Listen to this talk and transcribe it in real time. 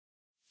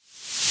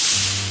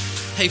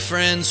Hey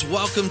friends,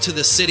 welcome to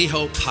the City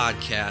Hope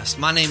Podcast.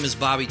 My name is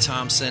Bobby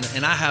Thompson,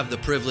 and I have the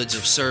privilege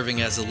of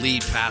serving as a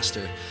lead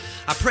pastor.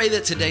 I pray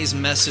that today's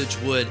message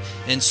would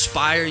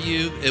inspire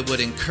you, it would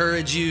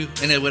encourage you,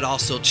 and it would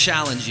also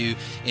challenge you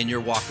in your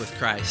walk with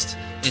Christ.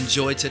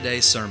 Enjoy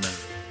today's sermon.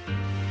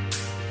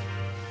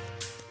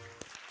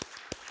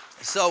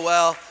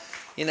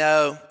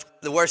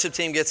 The worship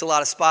team gets a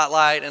lot of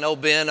spotlight, and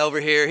old Ben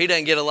over here, he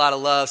doesn't get a lot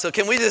of love. So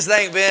can we just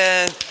thank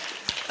Ben?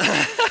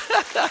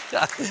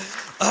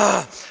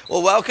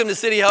 Well, welcome to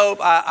City Hope.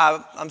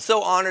 I'm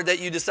so honored that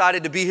you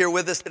decided to be here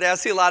with us today. I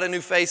see a lot of new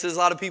faces, a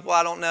lot of people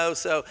I don't know.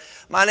 So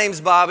my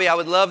name's Bobby. I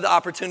would love the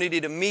opportunity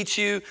to meet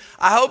you.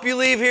 I hope you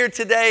leave here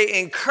today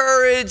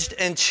encouraged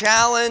and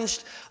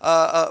challenged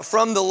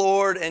from the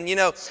Lord. And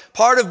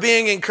part of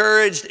being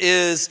encouraged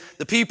is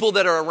the people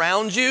that are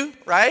around you,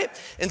 right?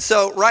 And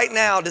so right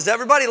now, does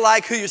everybody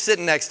like who you're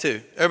sitting next to?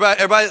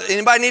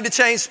 Anybody need to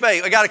change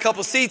space? I got a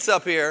couple seats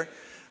up here,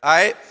 all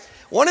right?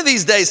 One of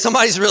these days,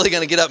 somebody's really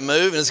going to get up and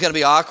move, and it's going to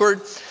be awkward.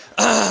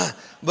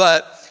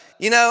 But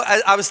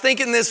I was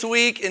thinking this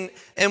week,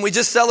 and we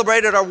just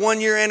celebrated our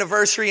 1-year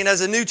anniversary, and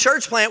as a new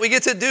church plant, we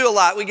get to do a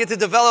lot. We get to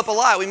develop a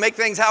lot. We make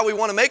things how we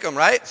want to make them,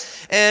 right?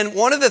 And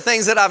one of the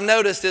things that I've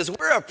noticed is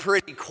we're a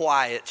pretty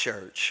quiet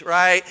church,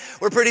 right?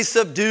 We're pretty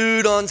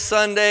subdued on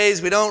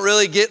Sundays. We don't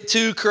really get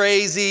too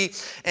crazy.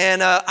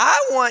 And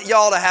I want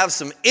y'all to have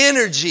some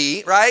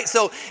energy, right?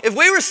 So if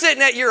we were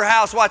sitting at your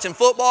house watching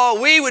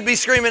football, we would be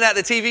screaming at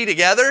the TV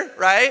together,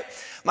 right?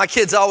 My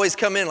kids always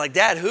come in like,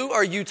 Dad, who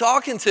are you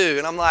talking to?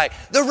 And I'm like,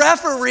 the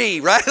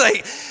referee, right?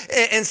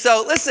 And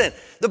so listen,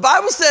 the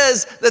Bible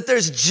says that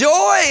there's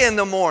joy in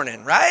the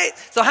morning, right?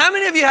 So how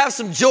many of you have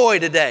some joy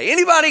today?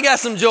 Anybody got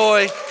some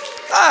joy?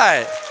 All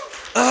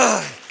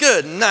right.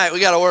 Good night. We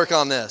got to work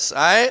on this, all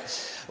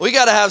right? We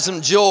got to have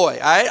some joy,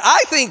 all right?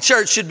 I think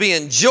church should be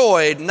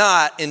enjoyed,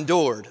 not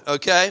endured,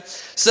 okay?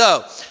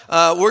 So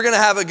we're going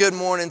to have a good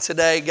morning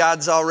today.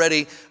 God's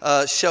already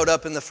showed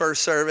up in the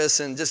first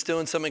service and just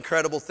doing some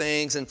incredible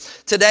things. And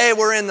today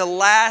we're in the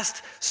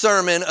last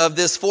sermon of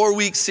this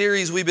 4-week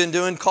series we've been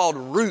doing called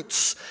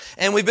Roots.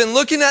 And we've been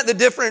looking at the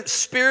different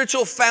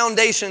spiritual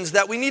foundations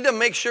that we need to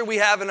make sure we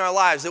have in our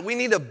lives, that we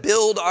need to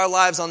build our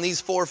lives on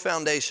these 4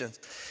 foundations.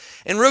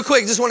 And real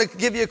quick, just want to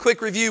give you a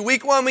quick review.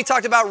 Week 1, we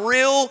talked about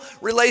real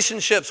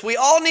relationships. We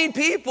all need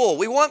people.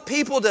 We want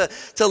people to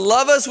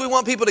love us. We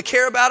want people to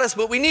care about us,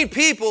 but we need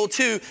people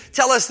to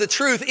tell us the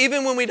truth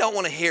even when we don't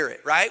want to hear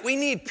it, right? We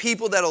need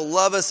people that'll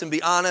love us and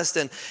be honest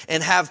and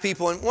have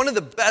people. And one of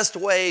the best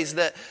ways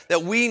that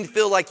we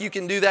feel like you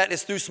can do that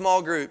is through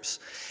small groups.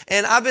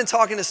 And I've been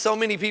talking to so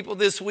many people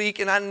this week,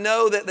 and I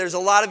know that there's a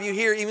lot of you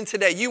here even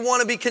today. You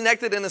want to be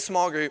connected in a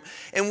small group,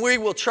 and we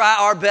will try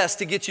our best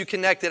to get you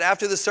connected.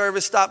 After the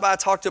service, stop by,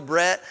 talk to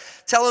Brett,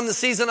 tell him the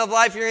season of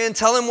life you're in,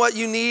 tell him what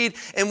you need,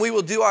 and we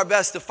will do our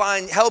best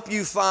to help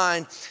you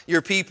find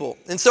your people.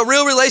 And so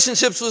real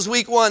relationships was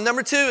week 1.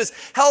 Number 2 is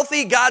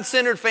healthy,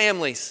 God-centered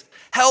families.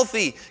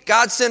 Healthy,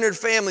 God-centered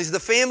families. The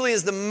family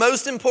is the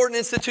most important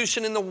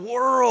institution in the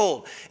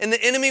world. And the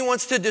enemy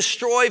wants to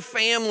destroy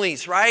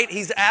families, right?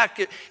 He's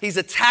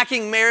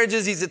attacking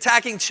marriages. He's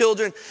attacking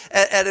children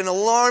at an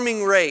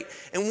alarming rate.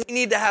 And we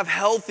need to have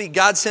healthy,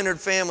 God-centered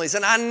families.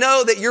 And I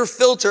know that your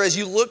filter, as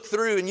you look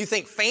through and you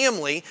think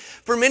family,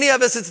 for many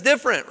of us, it's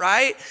different,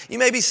 right? You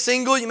may be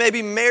single. You may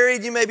be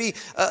married. You may be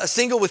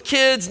single with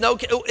kids,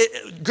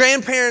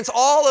 grandparents.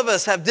 All of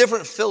us have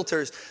different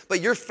filters.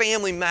 But your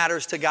family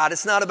matters to God.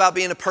 It's not about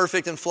being a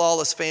perfect and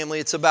flawless family.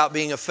 It's about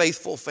being a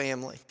faithful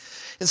family.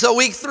 And so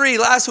week 3,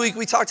 last week,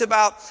 we talked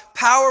about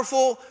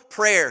powerful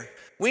prayer.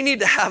 We need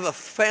to have a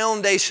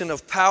foundation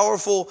of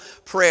powerful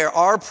prayer.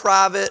 Our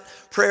private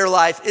prayer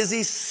life is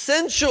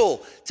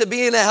essential to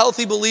being a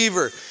healthy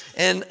believer.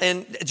 And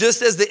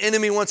just as the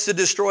enemy wants to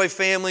destroy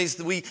families,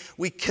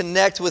 we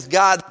connect with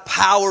God, the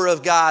power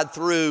of God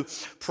through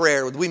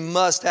prayer. We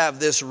must have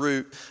this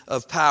root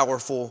of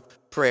powerful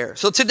prayer.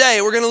 So today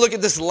we're going to look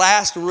at this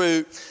last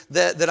root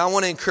that I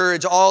want to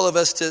encourage all of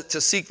us to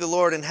seek the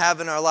Lord and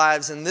have in our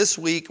lives. And this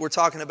week we're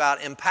talking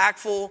about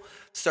impactful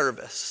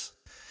service.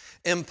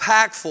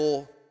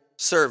 Impactful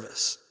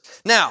service.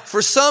 Now,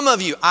 for some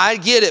of you, I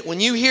get it. When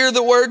you hear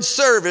the word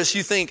service,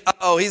 you think,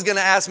 oh, he's going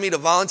to ask me to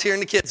volunteer in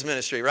the kids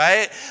ministry,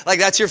 right? Like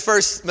that's your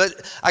first, but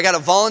I got to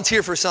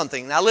volunteer for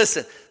something. Now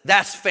listen,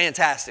 that's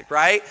fantastic,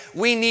 right?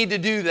 We need to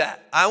do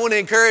that. I want to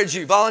encourage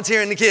you,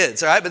 volunteer in the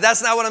kids, all right? But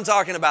that's not what I'm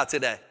talking about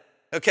today.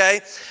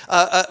 Okay?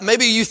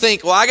 Maybe you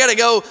think, well, I got to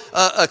go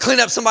clean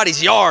up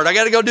somebody's yard. I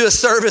got to go do a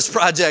service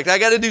project. I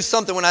got to do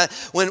something. When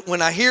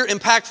I hear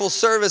impactful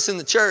service in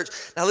the church,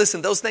 now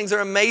listen, those things are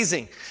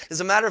amazing. As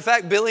a matter of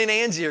fact, Billy and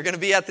Angie are going to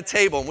be at the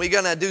table, and we're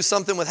going to do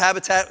something with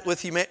Habitat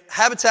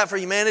for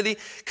Humanity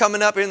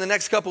coming up here in the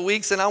next couple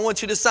weeks, and I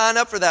want you to sign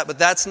up for that, but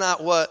that's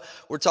not what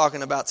we're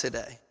talking about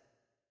today.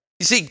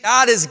 You see,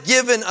 God has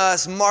given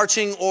us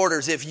marching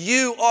orders. If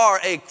you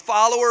are a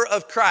follower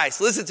of Christ,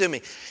 listen to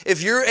me.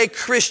 If you're a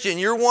Christian,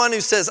 you're one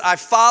who says, I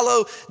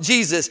follow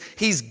Jesus,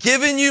 He's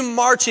given you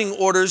marching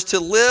orders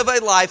to live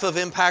a life of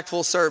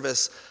impactful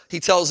service. He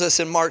tells us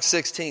in Mark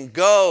 16,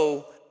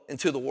 go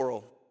into the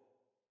world.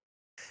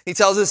 He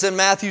tells us in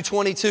Matthew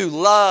 22,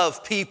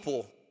 love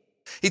people.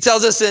 He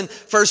tells us in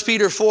 1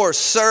 Peter 4,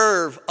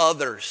 serve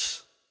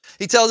others.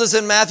 He tells us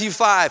in Matthew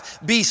 5,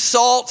 be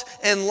salt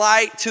and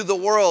light to the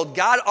world.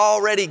 God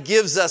already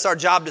gives us our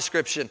job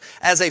description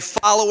as a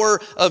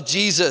follower of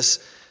Jesus.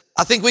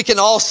 I think we can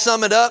all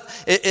sum it up.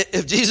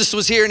 If Jesus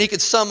was here and he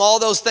could sum all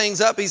those things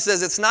up, he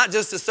says it's not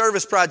just a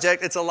service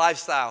project, it's a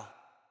lifestyle.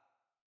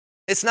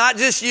 It's not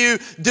just you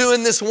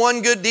doing this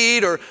one good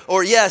deed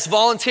or yes,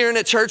 volunteering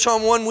at church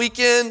on one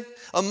weekend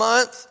a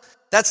month.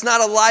 That's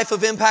not a life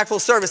of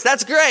impactful service.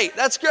 That's great.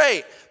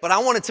 But I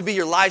want it to be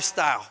your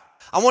lifestyle.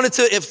 I want it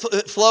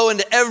to flow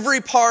into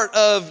every part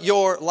of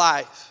your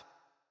life.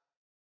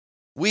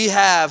 We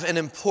have an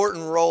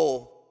important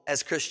role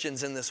as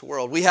Christians in this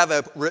world. We have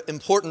an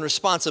important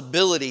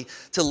responsibility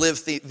to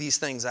live these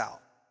things out.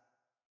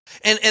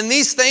 And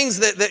these things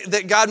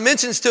that God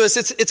mentions to us,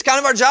 it's kind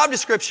of our job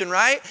description,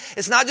 right?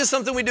 It's not just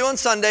something we do on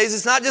Sundays.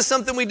 It's not just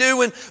something we do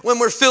when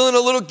we're feeling a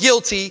little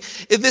guilty.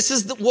 This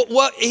is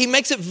what he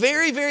makes it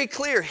very, very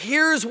clear.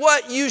 Here's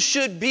what you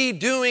should be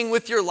doing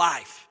with your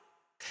life.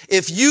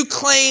 If you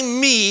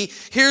claim me,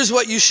 here's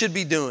what you should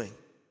be doing.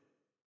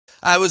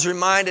 I was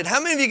reminded,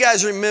 how many of you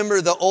guys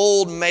remember the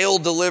old mail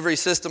delivery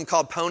system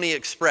called Pony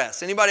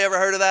Express? Anybody ever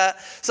heard of that?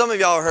 Some of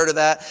y'all have heard of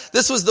that.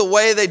 This was the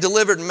way they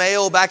delivered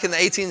mail back in the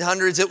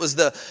 1800s.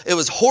 It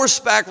was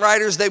horseback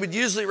riders. They would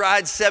usually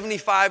ride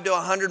 75 to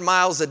 100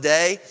 miles a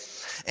day.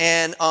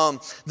 And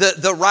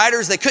the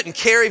riders, they couldn't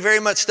carry very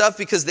much stuff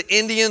because the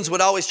Indians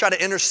would always try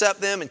to intercept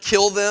them and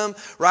kill them,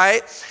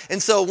 right?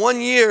 And so one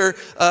year,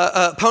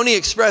 Pony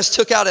Express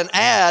took out an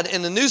ad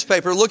in the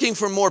newspaper looking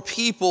for more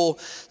people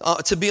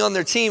to be on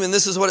their team. And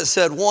this is what it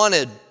said: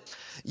 wanted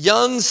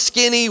young,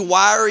 skinny,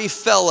 wiry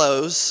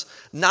fellows,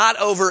 not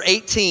over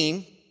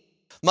 18,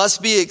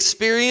 must be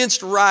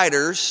experienced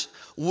riders,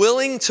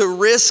 willing to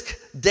risk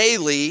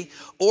daily,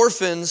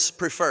 orphans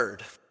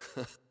preferred.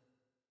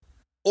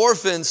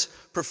 Orphans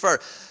preferred.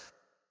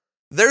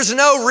 There's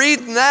no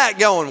reading that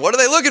going, what are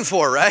they looking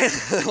for, right?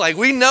 Like,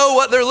 we know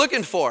what they're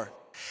looking for.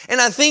 And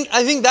I think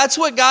that's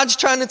what God's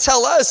trying to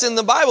tell us in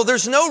the Bible.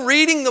 There's no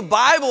reading the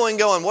Bible and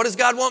going, what does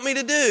God want me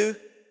to do?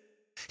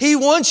 He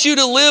wants you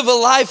to live a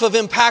life of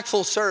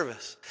impactful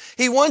service.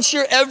 He wants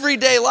your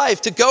everyday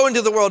life to go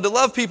into the world, to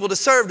love people, to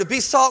serve, to be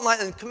salt and light,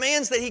 and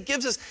commands that he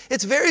gives us.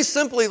 It's very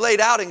simply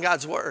laid out in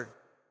God's word.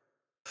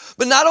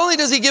 But not only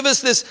does he give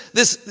us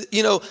this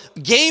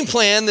game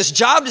plan, this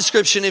job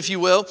description, if you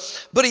will,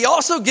 but he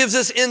also gives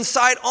us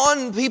insight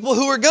on people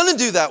who are going to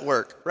do that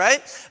work,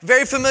 right?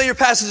 Very familiar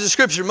passage of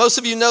scripture. Most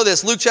of you know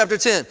this, Luke chapter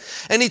 10.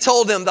 And he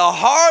told them, the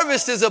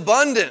harvest is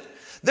abundant.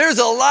 There's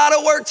a lot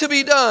of work to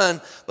be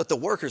done, but the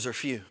workers are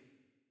few.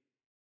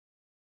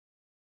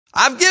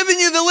 I've given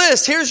you the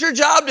list. Here's your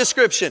job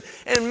description.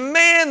 And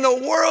man,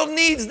 the world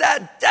needs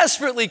that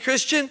desperately,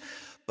 Christian,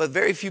 but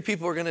very few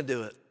people are going to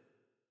do it.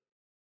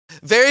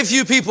 Very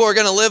few people are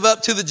going to live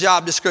up to the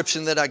job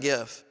description that I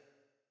give.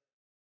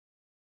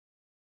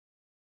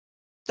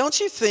 Don't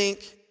you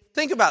think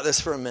about this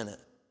for a minute.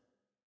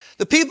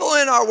 The people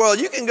in our world,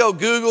 you can go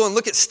Google and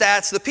look at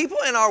stats, the people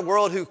in our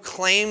world who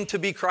claim to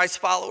be Christ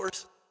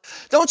followers,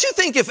 don't you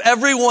think if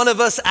every one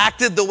of us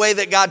acted the way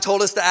that God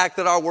told us to act,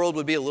 that our world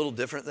would be a little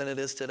different than it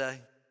is today?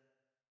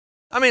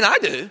 I mean, I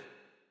do.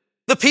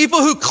 The people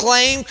who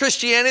claim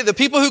Christianity, the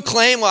people who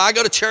claim, well, I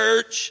go to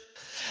church,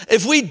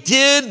 if we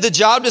did the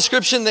job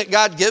description that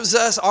God gives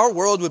us, our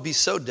world would be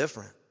so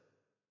different.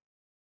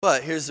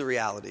 But here's the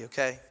reality,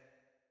 okay?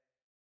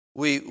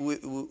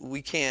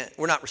 We can't,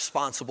 we're not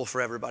responsible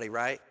for everybody,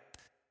 right?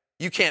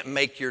 You can't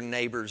make your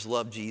neighbors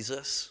love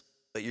Jesus,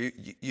 but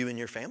you and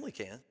your family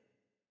can.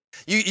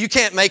 You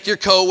can't make your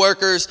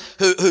coworkers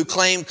who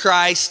claim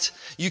Christ,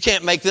 you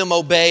can't make them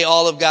obey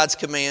all of God's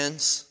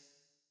commands,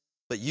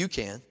 but you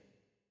can.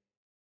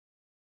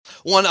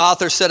 One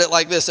author said it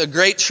like this: a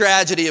great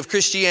tragedy of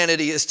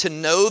Christianity is to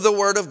know the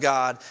Word of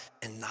God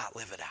and not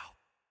live it out.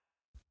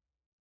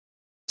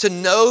 To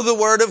know the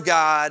Word of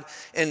God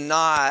and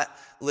not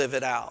live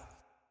it out.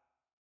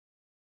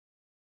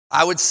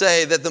 I would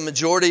say that the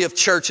majority of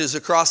churches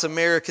across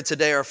America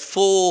today are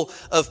full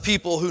of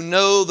people who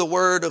know the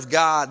Word of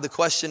God. The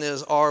question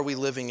is, are we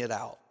living it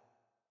out?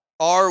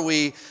 Are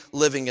we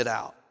living it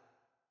out?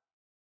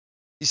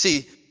 You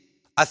see,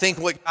 I think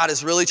what God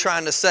is really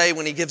trying to say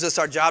when he gives us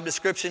our job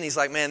description, he's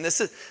like, man,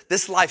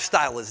 this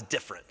lifestyle is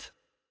different.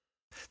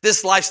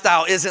 This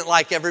lifestyle isn't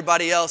like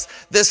everybody else.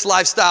 This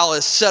lifestyle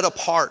is set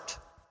apart.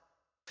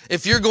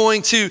 If you're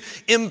going to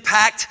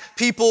impact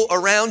people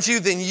around you,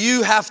 then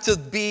you have to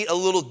be a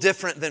little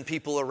different than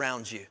people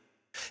around you.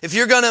 If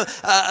you're going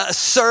to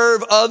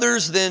serve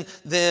others,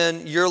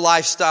 then your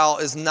lifestyle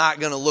is not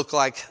going to look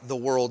like the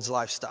world's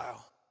lifestyle.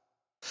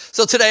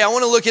 So today I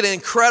want to look at an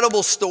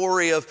incredible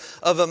story of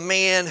a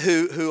man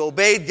who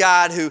obeyed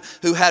God,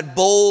 who had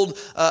bold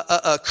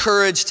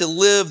courage to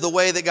live the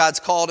way that God's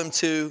called him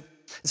to.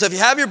 And so if you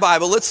have your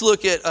Bible, let's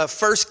look at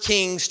 1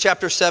 Kings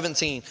chapter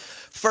 17.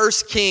 1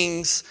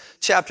 Kings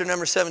chapter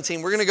number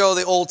 17. We're going to go to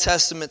the Old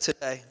Testament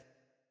today.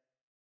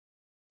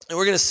 And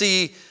we're going to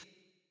see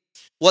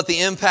what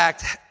the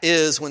impact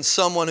is when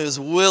someone is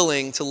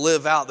willing to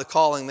live out the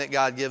calling that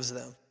God gives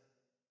them.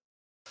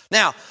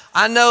 Now,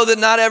 I know that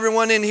not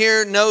everyone in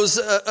here knows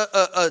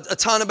a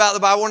ton about the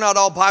Bible. We're not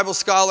all Bible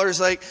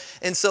scholars.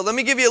 And so let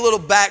me give you a little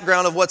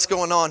background of what's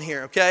going on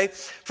here, okay?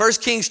 1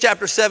 Kings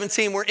chapter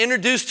 17, we're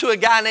introduced to a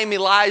guy named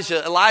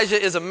Elijah. Elijah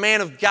is a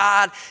man of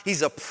God.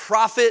 He's a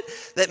prophet.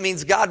 That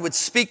means God would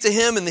speak to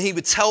him and he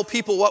would tell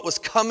people what was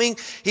coming.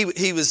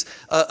 He was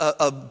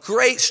a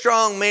great,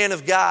 strong man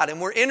of God. And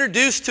we're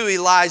introduced to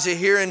Elijah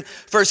here in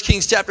 1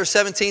 Kings chapter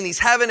 17. He's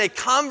having a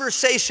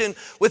conversation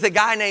with a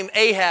guy named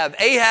Ahab.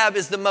 Ahab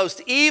is the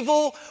most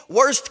evil,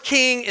 worst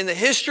king in the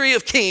history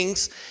of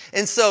kings.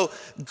 And so,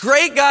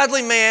 great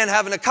godly man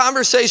having a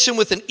conversation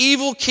with an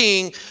evil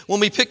king when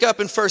we pick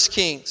up in 1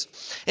 Kings.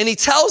 And he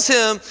tells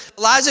him,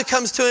 Elijah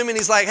comes to him and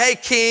he's like, hey,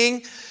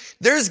 king,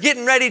 there's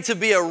getting ready to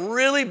be a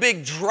really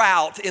big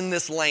drought in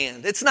this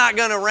land. It's not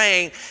going to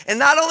rain. And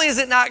not only is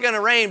it not going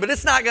to rain, but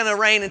it's not going to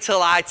rain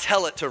until I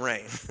tell it to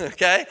rain,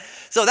 okay?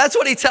 So that's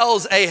what he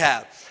tells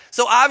Ahab.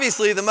 So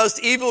obviously, the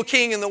most evil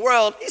king in the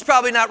world, he's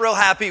probably not real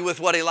happy with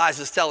what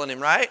Elijah's telling him,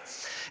 right?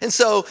 And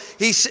so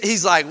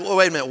he's like, well,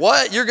 wait a minute,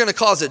 what? You're going to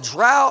cause a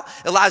drought?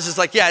 Elijah's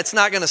like, yeah, it's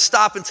not going to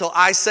stop until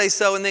I say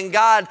so. And then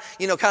God,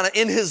 kind of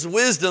in his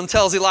wisdom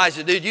tells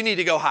Elijah, dude, you need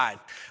to go hide.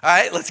 All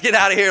right, let's get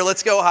out of here.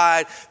 Let's go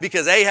hide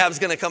because Ahab's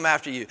going to come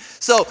after you.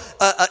 So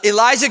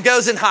Elijah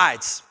goes and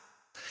hides.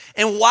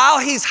 And while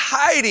he's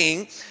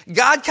hiding,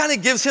 God kind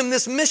of gives him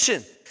this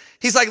mission.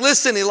 He's like,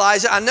 listen,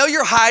 Elijah, I know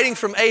you're hiding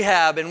from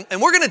Ahab, and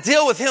we're going to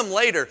deal with him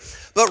later.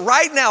 But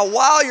right now,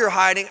 while you're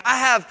hiding, I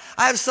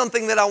have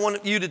something that I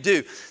want you to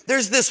do.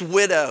 There's this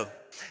widow.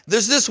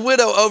 There's this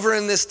widow over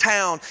in this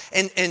town,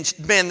 and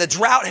man, the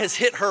drought has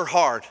hit her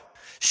hard.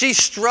 She's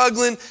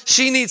struggling.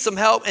 She needs some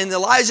help. And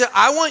Elijah,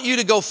 I want you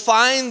to go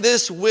find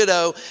this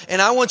widow,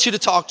 and I want you to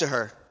talk to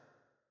her.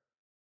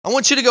 I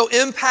want you to go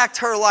impact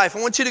her life.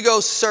 I want you to go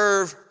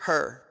serve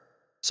her.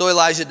 So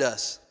Elijah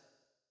does.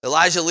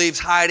 Elijah leaves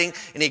hiding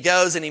and he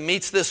goes and he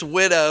meets this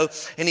widow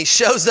and he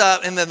shows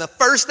up, and then the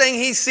first thing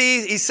he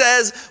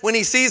says when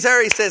he sees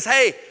her, he says,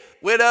 hey,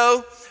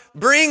 widow,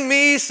 bring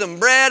me some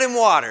bread and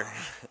water.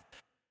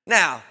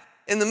 Now,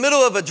 in the middle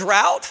of a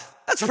drought,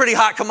 that's a pretty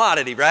hot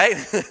commodity, right?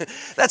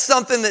 That's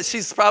something that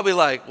she's probably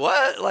like,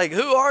 what? Like,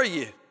 who are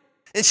you?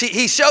 And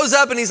he shows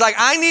up and he's like,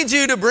 I need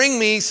you to bring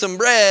me some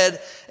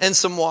bread and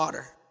some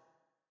water.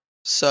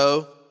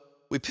 So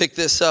we pick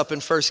this up in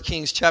 1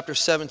 Kings chapter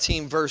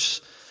 17,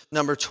 verse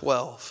number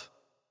 12,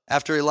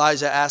 after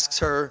Elijah asks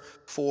her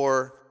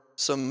for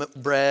some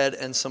bread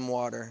and some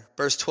water.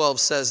 Verse 12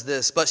 says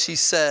this, but she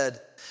said,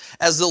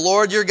 as the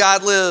Lord your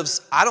God lives,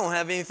 I don't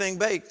have anything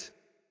baked.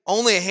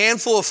 Only a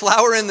handful of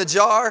flour in the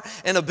jar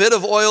and a bit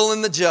of oil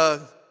in the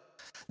jug.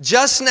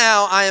 Just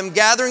now I am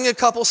gathering a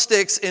couple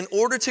sticks in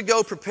order to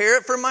go prepare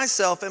it for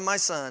myself and my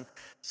son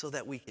so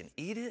that we can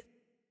eat it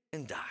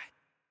and die.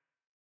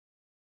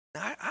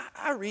 Now,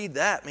 I read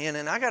that, man,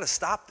 and I got to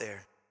stop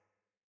there.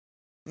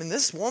 I mean,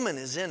 this woman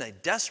is in a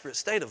desperate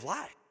state of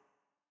life.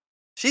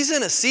 She's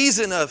in a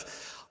season of,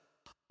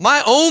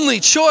 my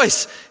only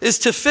choice is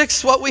to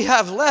fix what we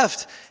have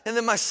left, and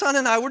then my son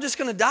and I, we're just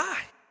going to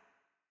die.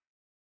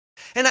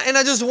 And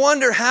I just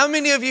wonder how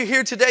many of you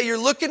here today, you're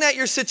looking at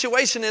your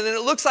situation and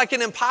it looks like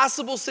an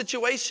impossible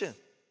situation.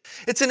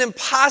 It's an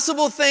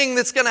impossible thing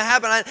that's going to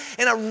happen.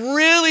 And I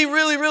really,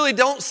 really, really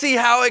don't see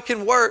how it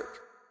can work.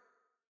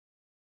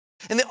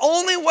 And the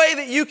only way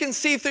that you can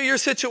see through your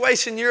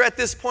situation, you're at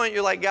this point,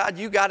 you're like, God,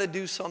 you got to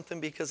do something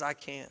because I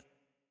can't.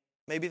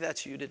 Maybe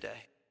that's you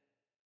today.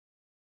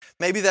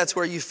 Maybe that's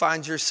where you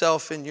find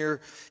yourself in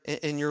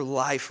your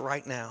life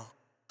right now.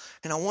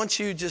 And I want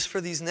you just for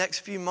these next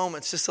few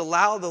moments, just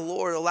allow the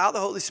Lord, allow the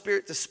Holy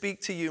Spirit to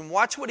speak to you and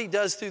watch what he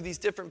does through these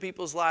different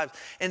people's lives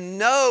and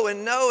know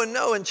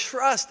and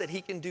trust that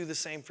he can do the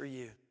same for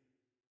you.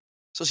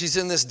 So she's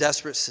in this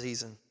desperate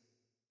season.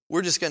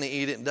 We're just going to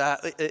eat it and die.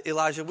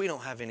 Elijah, we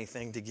don't have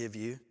anything to give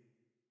you.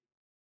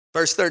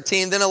 Verse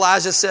 13, then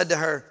Elijah said to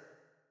her,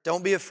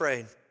 don't be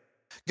afraid.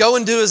 Go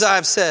and do as I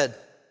have said.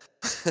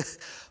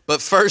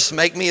 But first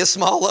make me a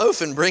small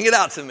loaf and bring it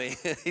out to me.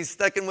 He's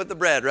sticking with the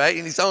bread, right?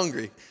 And he's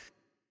hungry.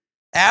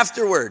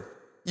 Afterward,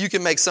 you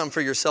can make some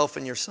for yourself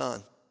and your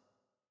son.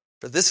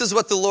 For this is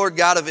what the Lord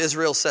God of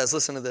Israel says.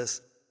 Listen to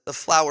this. The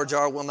flour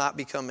jar will not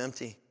become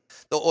empty.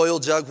 The oil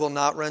jug will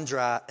not run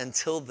dry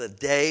until the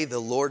day the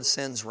Lord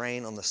sends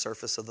rain on the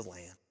surface of the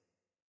land.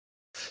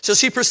 So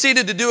she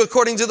proceeded to do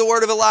according to the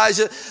word of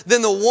Elijah.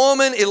 Then the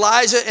woman,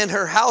 Elijah, and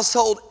her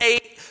household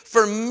ate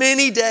for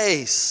many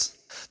days.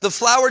 The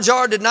flour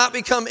jar did not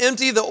become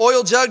empty. The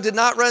oil jug did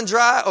not run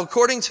dry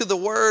according to the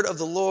word of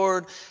the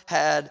Lord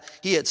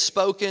he had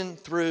spoken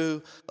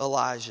through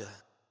Elijah.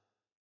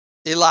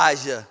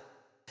 Elijah,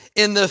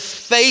 in the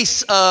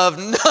face of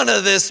none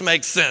of this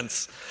makes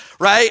sense.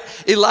 right?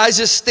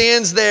 Elijah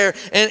stands there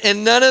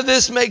and none of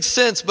this makes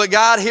sense. But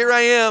God, here I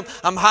am.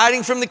 I'm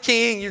hiding from the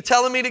king. You're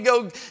telling me to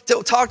go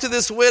to talk to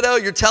this widow.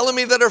 You're telling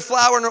me that her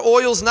flour and her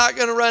oil's not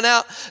going to run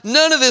out.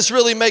 None of this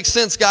really makes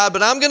sense, God,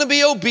 but I'm going to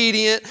be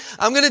obedient.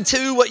 I'm going to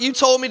do what you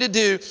told me to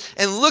do.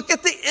 And look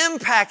at the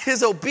impact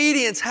his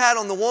obedience had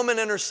on the woman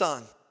and her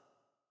son.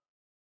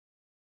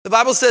 The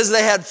Bible says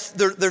they had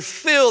their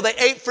fill. They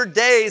ate for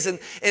days and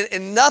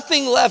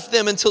nothing left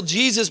them until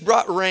Jesus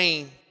brought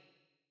rain.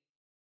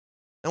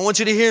 I want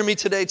you to hear me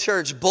today,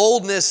 church.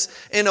 Boldness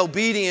and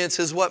obedience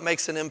is what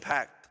makes an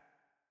impact.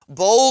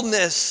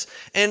 Boldness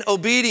and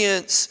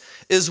obedience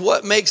is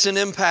what makes an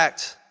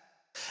impact.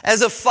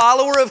 As a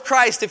follower of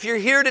Christ, if you're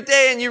here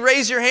today and you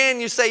raise your hand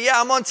and you say, yeah,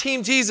 I'm on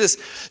Team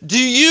Jesus,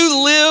 do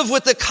you live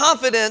with the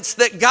confidence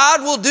that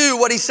God will do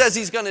what he says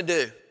he's going to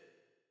do?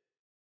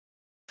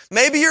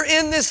 Maybe you're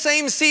in this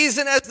same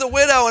season as the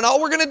widow and all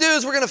we're going to do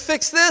is we're going to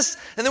fix this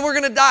and then we're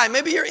going to die.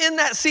 Maybe you're in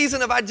that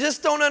season of I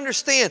just don't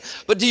understand.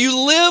 But do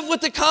you live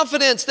with the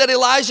confidence that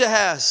Elijah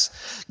has?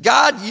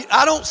 God,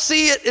 I don't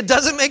see it. It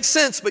doesn't make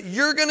sense, but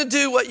you're going to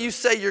do what you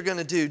say you're going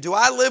to do. Do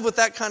I live with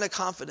that kind of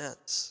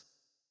confidence?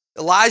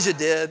 Elijah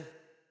did,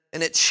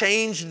 and it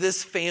changed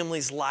this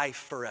family's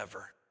life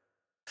forever.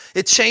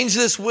 It changed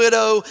this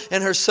widow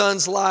and her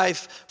son's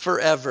life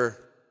forever.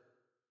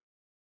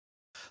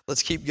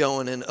 Let's keep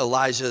going in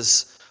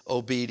Elijah's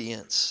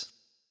obedience.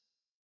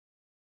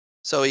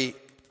 So he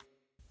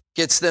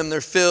gets them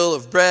their fill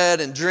of bread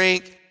and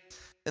drink,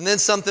 and then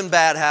something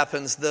bad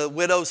happens. The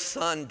widow's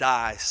son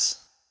dies.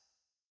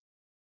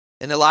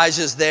 And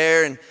Elijah's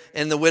there,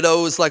 and the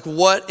widow is like,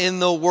 what in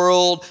the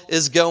world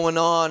is going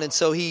on? And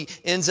so he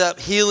ends up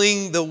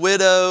healing the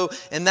widow,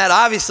 and that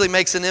obviously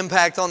makes an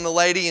impact on the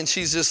lady, and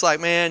she's just like,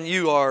 man,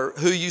 you are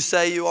who you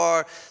say you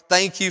are.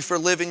 Thank you for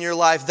living your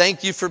life.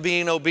 Thank you for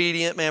being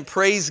obedient, man.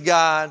 Praise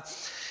God.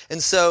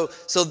 And so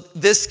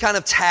this kind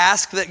of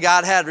task that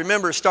God had,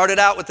 remember, started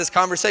out with this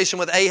conversation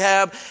with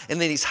Ahab,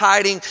 and then he's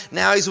hiding.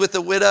 Now he's with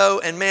the widow,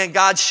 and man,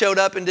 God showed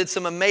up and did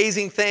some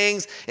amazing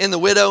things in the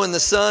widow and the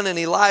son and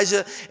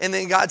Elijah. And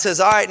then God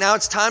says, all right, now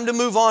it's time to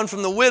move on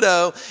from the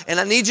widow, and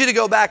I need you to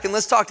go back and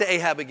let's talk to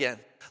Ahab again.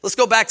 Let's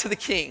go back to the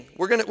king.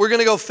 We're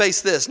gonna go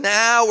face this.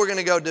 Now we're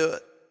gonna go do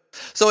it.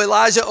 So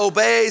Elijah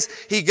obeys.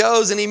 He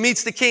goes and he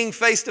meets the king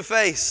face to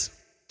face.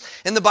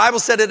 And the Bible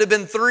said it had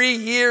been 3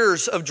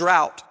 years of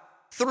drought.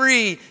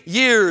 3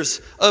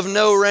 years of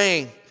no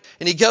rain.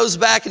 And he goes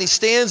back and he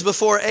stands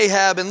before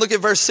Ahab. And look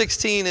at verse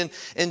 16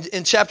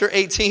 in chapter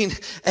 18.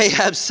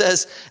 Ahab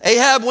says,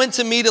 Ahab went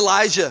to meet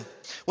Elijah.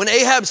 When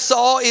Ahab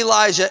saw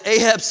Elijah,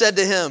 Ahab said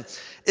to him,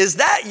 is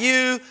that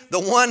you, the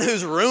one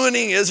who's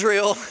ruining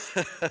Israel?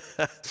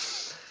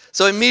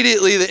 So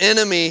immediately the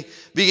enemy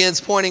begins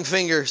pointing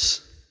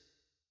fingers.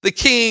 The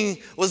king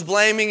was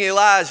blaming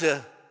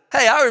Elijah.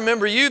 Hey, I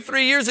remember you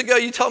 3 years ago,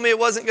 you told me it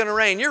wasn't going to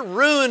rain. You're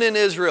ruining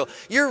Israel.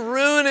 You're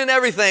ruining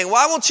everything.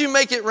 Why won't you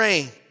make it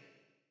rain?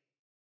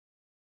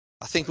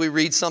 I think we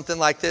read something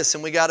like this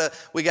and we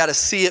gotta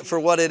see it for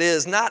what it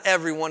is. Not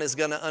everyone is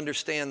going to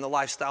understand the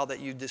lifestyle that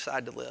you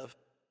decide to live.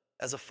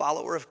 As a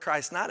follower of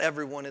Christ, not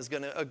everyone is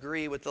going to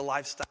agree with the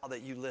lifestyle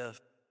that you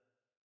live.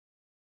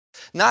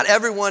 Not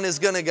everyone is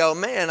going to go,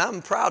 man,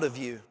 I'm proud of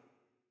you.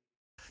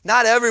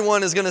 Not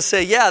everyone is going to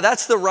say, yeah,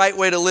 that's the right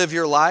way to live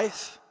your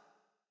life.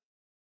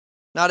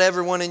 Not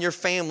everyone in your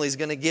family is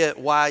going to get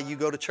why you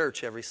go to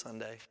church every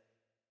Sunday.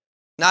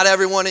 Not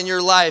everyone in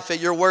your life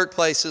at your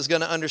workplace is going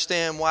to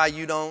understand why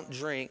you don't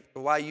drink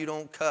or why you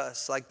don't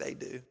cuss like they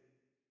do.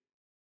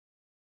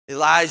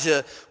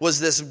 Elijah was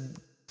this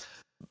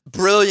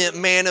brilliant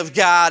man of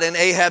God, and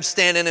Ahab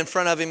standing in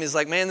front of him is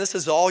like, man, this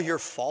is all your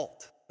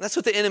fault. And that's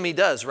what the enemy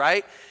does,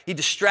 right? He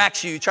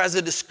distracts you, he tries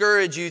to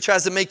discourage you, he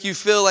tries to make you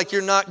feel like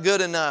you're not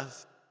good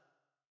enough.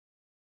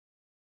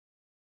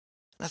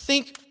 I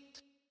think,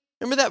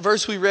 remember that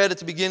verse we read at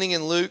the beginning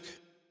in Luke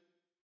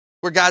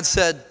where God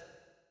said,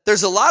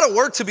 there's a lot of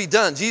work to be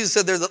done. Jesus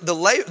said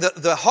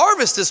the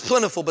harvest is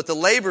plentiful, but the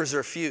laborers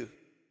are few.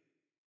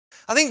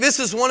 I think this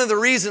is one of the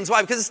reasons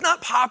why, because it's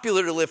not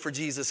popular to live for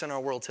Jesus in our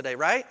world today,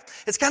 right?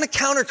 It's kind of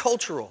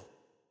countercultural.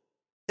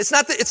 It's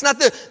not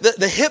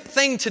the hip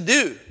thing to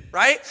do,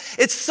 right?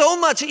 It's so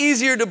much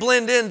easier to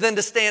blend in than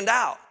to stand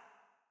out.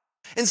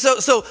 And so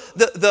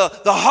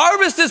the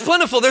harvest is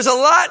plentiful. There's a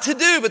lot to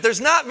do, but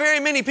there's not very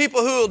many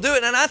people who will do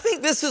it. And I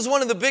think this is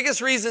one of the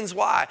biggest reasons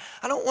why.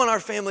 I don't want our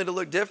family to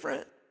look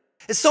different.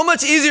 It's so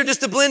much easier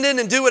just to blend in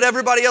and do what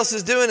everybody else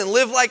is doing and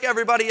live like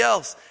everybody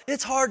else.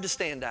 It's hard to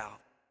stand out.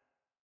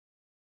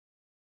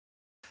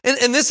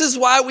 And this is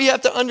why we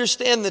have to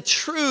understand the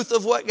truth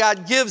of what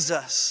God gives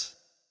us.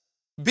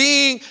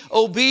 Being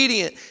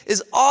obedient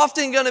is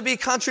often going to be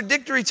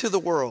contradictory to the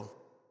world.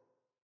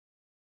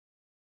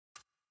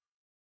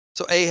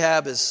 So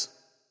Ahab is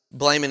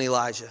blaming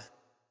Elijah.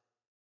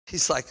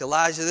 He's like,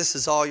 Elijah, this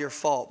is all your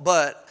fault.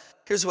 But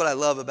here's what I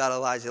love about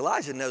Elijah.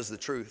 Elijah knows the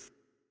truth.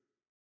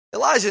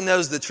 Elijah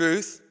knows the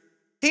truth.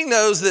 He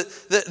knows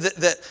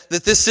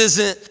that this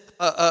isn't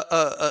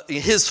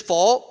his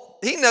fault.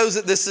 He knows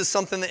that this is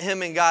something that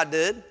him and God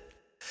did.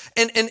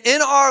 And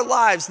in our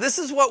lives, this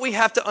is what we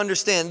have to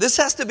understand. This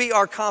has to be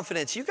our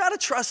confidence. You got to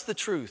trust the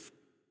truth.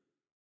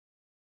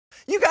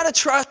 You got to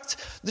trust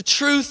the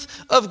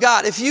truth of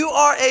God. If you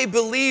are a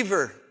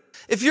believer,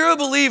 if you're a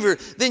believer,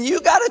 then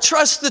you got to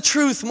trust the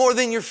truth more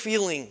than your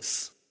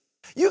feelings.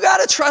 You got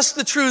to trust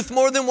the truth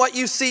more than what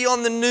you see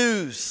on the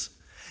news.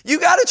 You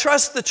got to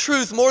trust the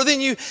truth more than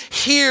you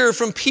hear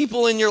from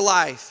people in your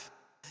life.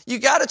 You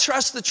got to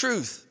trust the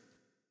truth.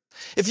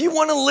 If you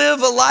want to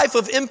live a life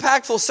of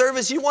impactful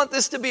service, you want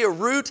this to be a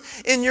root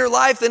in your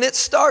life, then it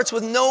starts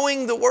with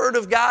knowing the Word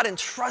of God and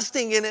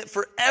trusting in it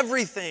for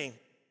everything.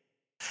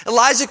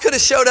 Elijah could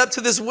have showed up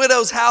to this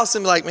widow's house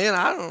and be like, man,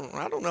 I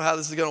don't know how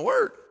this is going to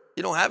work.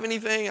 You don't have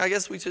anything? I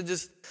guess we should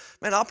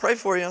I'll pray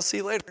for you. I'll see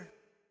you later.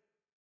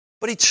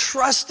 But he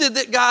trusted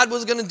that God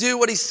was going to do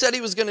what he said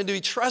he was going to do.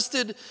 He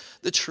trusted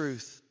the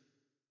truth.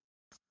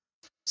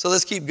 So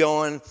let's keep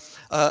going.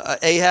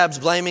 Ahab's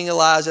blaming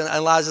Elijah, and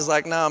Elijah's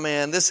like, no,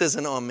 man, this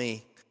isn't on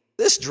me.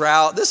 This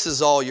drought, this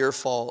is all your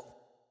fault.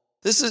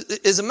 This is,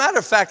 as a matter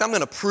of fact, I'm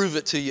going to prove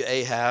it to you,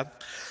 Ahab.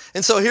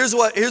 And so here's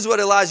what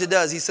Elijah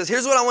does. He says,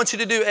 here's what I want you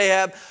to do,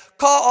 Ahab.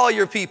 Call all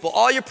your people,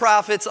 all your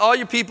prophets, all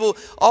your people,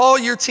 all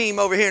your team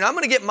over here. And I'm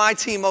going to get my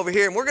team over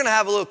here, and we're going to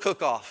have a little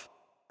cook-off.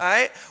 All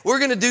right? We're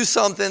going to do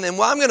something, and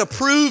I'm going to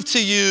prove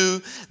to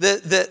you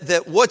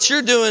that what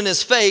you're doing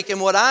is fake and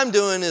what I'm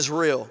doing is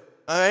real.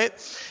 All right?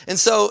 And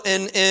so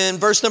in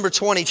verse number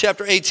 20,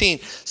 chapter 18,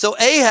 so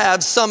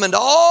Ahab summoned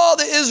all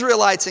the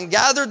Israelites and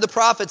gathered the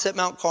prophets at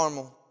Mount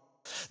Carmel.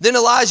 Then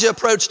Elijah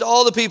approached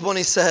all the people and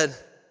he said,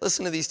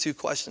 listen to these two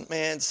questions.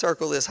 Man,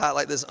 circle this,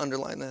 highlight this,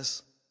 underline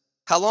this.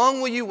 How long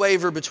will you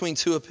waver between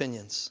two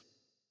opinions?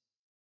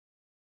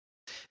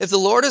 If the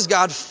Lord is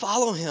God,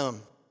 follow him.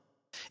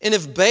 And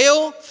if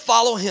Baal,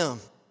 follow him.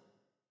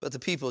 But the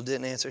people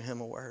didn't answer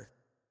him a word.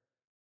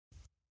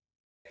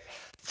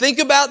 Think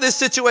about this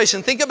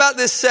situation. Think about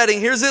this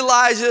setting. Here's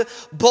Elijah,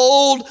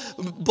 bold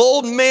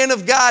man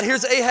of God.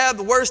 Here's Ahab,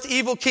 the worst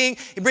evil king.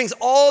 He brings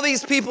all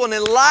these people, and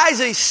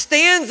Elijah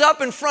stands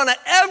up in front of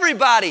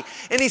everybody,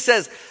 and he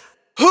says,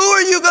 who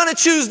are you going to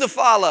choose to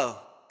follow?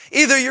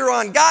 Either you're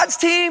on God's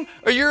team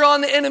or you're on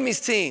the enemy's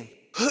team.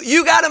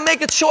 You got to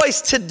make a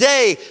choice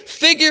today.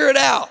 Figure it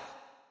out.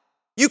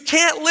 You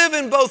can't live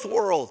in both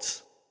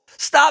worlds.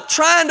 Stop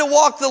trying to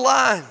walk the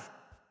line.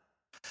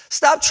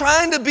 Stop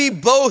trying to be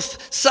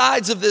both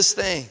sides of this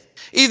thing.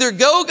 Either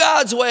go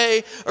God's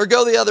way or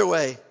go the other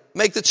way.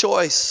 Make the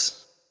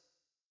choice.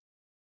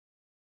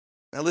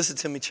 Now listen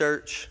to me,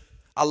 church.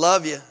 I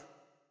love you.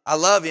 I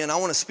love you, and I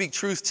want to speak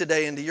truth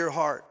today into your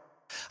heart.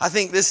 I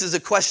think this is a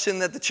question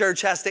that the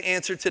church has to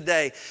answer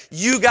today.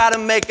 You got to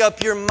make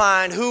up your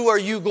mind. Who are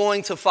you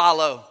going to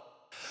follow?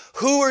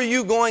 Who are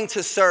you going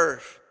to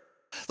serve?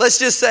 Let's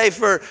just say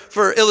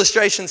for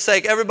illustration's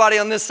sake, everybody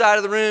on this side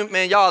of the room,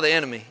 man, y'all the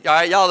enemy. All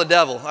right, y'all the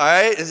devil. All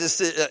right, it's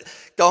just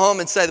go home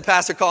and say the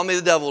pastor called me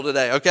the devil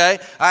today. Okay,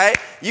 all right.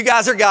 You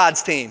guys are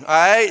God's team. All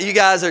right, you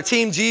guys are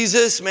Team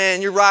Jesus.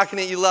 Man, you're rocking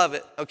it. You love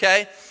it.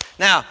 Okay.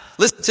 Now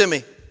listen to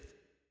me.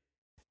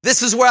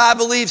 This is where I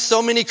believe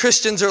so many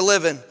Christians are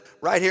living,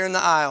 right here in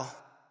the aisle.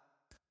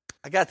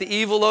 I got the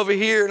evil over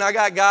here, and I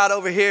got God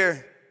over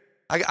here.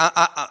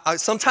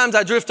 Sometimes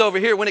I drift over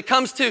here. When it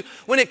comes to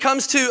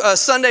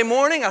Sunday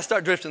morning, I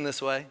start drifting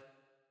this way.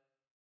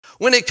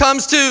 When it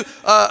comes to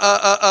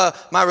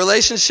my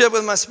relationship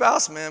with my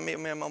spouse, man,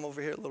 I'm over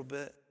here a little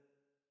bit.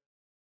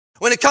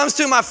 When it comes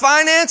to my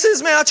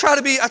finances, man, I try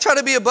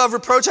to be above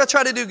reproach. I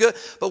try to do good.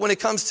 But when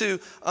it comes to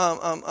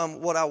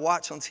what I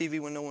watch on TV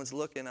when no one's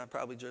looking, I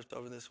probably drift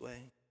over this way.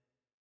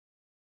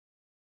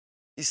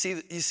 You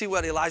see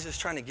what Elijah's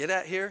trying to get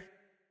at here?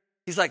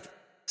 He's like,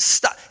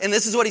 stop. And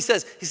this is what he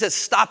says. He says,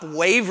 stop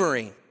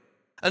wavering.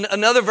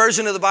 Another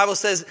version of the Bible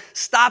says,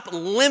 stop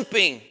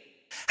limping.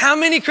 How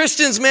many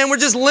Christians, man, we're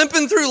just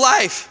limping through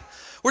life.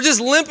 We're just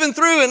limping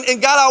through,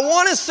 and God, I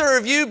want to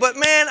serve you, but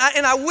man,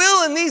 I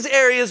will in these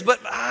areas, but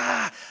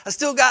I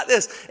still got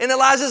this. And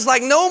Elijah's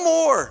like, no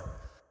more.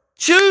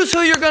 Choose who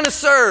you're going to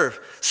serve.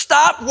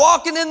 Stop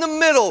walking in the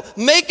middle.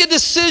 Make a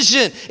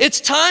decision. It's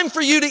time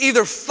for you to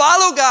either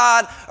follow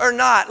God or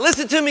not.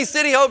 Listen to me,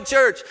 City Hope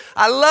Church.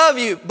 I love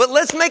you, but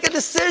let's make a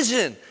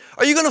decision.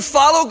 Are you going to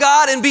follow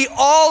God and be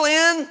all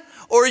in,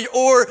 or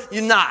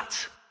you're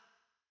not?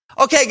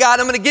 Okay, God,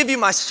 I'm going to give you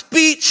my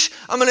speech.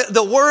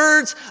 The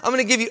words. I'm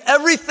going to give you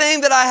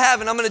everything that I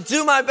have, and I'm going to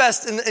do my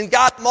best. And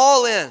God, I'm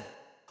all in.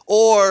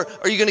 Or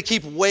are you going to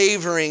keep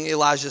wavering?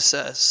 Elijah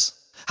says.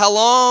 How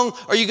long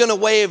are you going to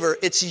waver?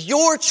 It's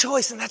your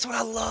choice, and that's what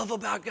I love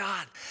about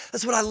God.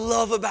 That's what I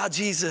love about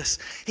Jesus.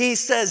 He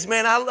says,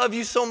 man, I love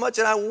you so much,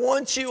 and I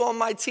want you on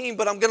my team,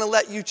 but I'm going to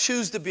let you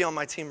choose to be on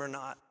my team or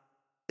not.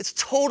 It's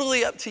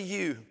totally up to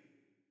you.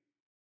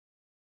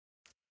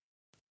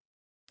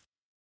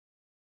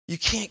 You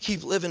can't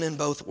keep living in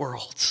both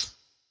worlds.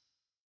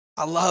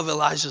 I love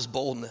Elijah's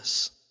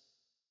boldness.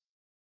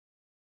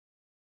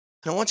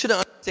 And I want you to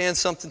understand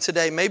something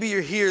today. Maybe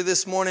you're here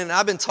this morning, and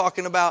I've been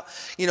talking about,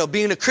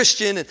 being a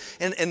Christian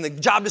and the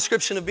job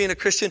description of being a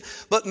Christian.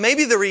 But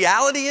maybe the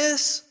reality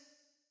is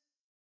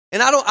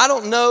And I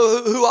don't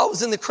know who all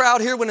was in the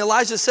crowd here when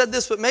Elijah said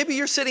this, but maybe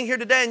you're sitting here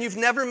today and you've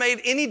never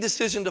made any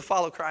decision to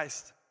follow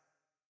Christ.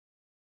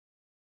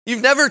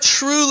 You've never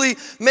truly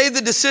made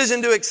the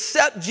decision to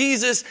accept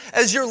Jesus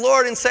as your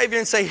Lord and Savior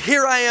and say,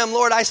 here I am,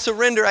 Lord, I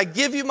surrender. I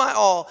give you my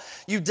all.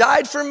 You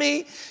died for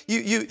me.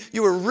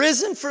 You were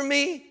risen for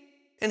me.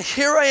 And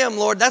here I am,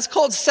 Lord. That's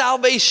called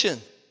salvation.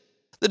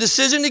 The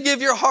decision to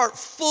give your heart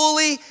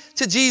fully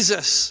to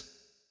Jesus.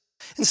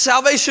 And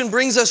salvation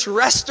brings us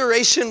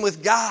restoration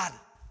with God.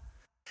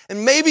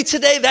 And maybe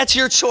today that's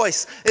your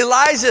choice.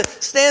 Elijah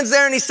stands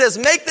there and he says,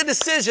 make the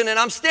decision. And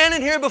I'm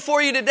standing here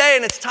before you today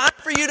and it's time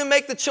for you to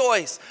make the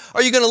choice.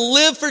 Are you going to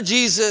live for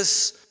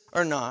Jesus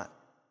or not?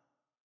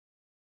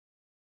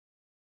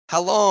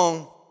 How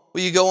long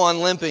will you go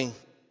on limping?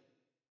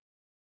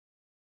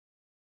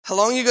 How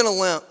long are you going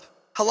to limp?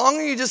 How long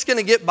are you just going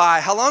to get by?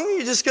 How long are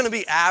you just going to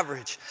be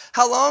average?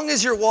 How long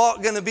is your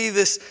walk going to be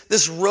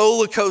this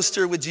roller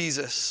coaster with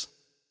Jesus?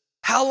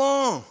 How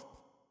long?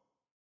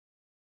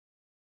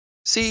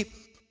 See,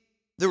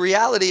 the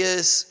reality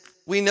is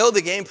we know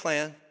the game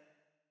plan.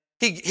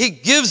 He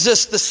gives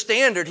us the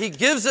standard. He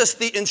gives us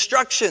the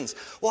instructions.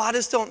 Well, I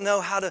just don't know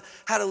how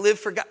to live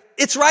for God.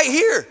 It's right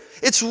here.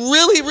 It's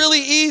really, really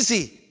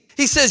easy.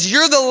 He says,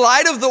 you're the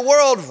light of the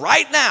world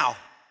right now.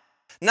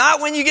 Not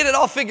when you get it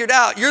all figured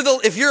out.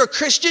 If you're a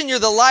Christian, you're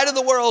the light of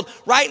the world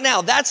right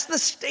now. That's the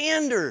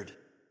standard.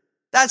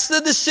 That's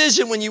the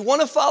decision. When you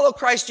want to follow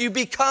Christ, you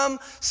become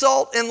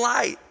salt and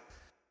light.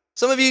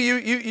 Some of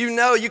you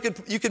know, you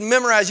could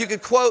memorize, you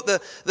could quote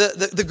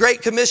the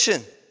Great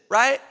Commission,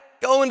 right?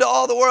 Go into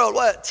all the world,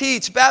 what?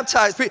 Teach,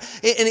 baptize,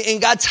 and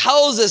God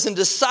tells us and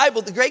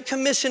disciple. The Great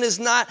Commission is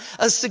not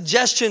a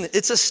suggestion,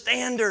 it's a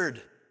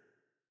standard.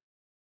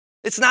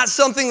 It's not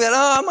something that,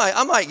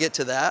 I might get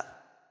to that.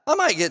 I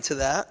might get to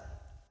that.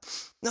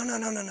 No.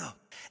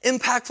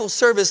 Impactful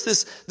service,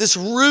 this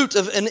root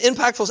of an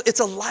impactful, it's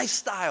a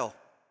lifestyle.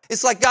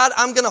 It's like, God,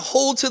 I'm going to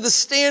hold to the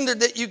standard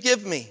that you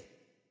give me.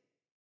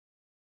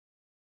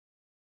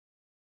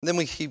 Then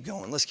we keep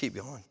going. Let's keep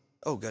going.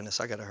 Oh, goodness,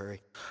 I got to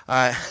hurry. All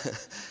right.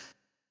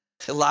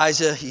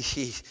 Elijah,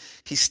 he's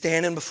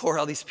standing before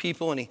all these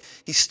people, and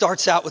he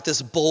starts out with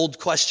this bold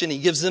question. He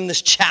gives them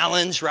this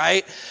challenge,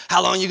 right?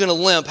 How long are you going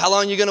to limp? How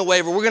long are you going to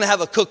waver? We're going to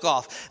have a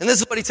cook-off. And this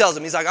is what he tells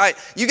them. He's like, all right,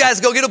 you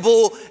guys go get a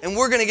bull, and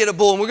we're going to get a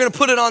bull, and we're going to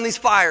put it on these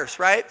fires,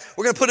 right?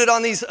 We're going to put it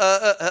on these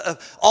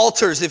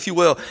altars, if you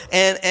will.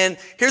 And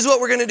here's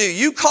what we're going to do.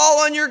 You call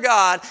on your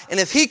God, and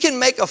if he can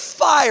make a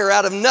fire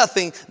out of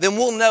nothing, then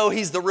we'll know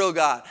he's the real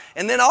God.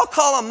 And then I'll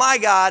call on my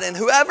God, and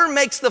whoever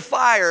makes the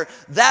fire,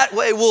 that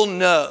way we'll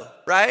know.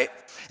 Right?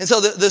 And so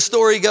the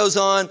story goes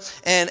on,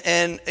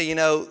 and you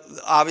know,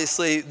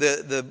 obviously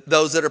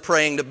those that are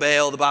praying to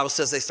Baal, the Bible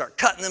says they start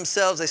cutting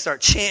themselves, they start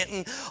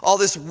chanting all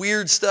this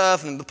weird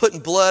stuff and putting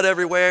blood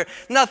everywhere.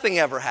 Nothing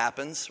ever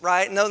happens,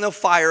 right? No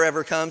fire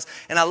ever comes.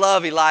 And I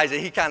love Elijah.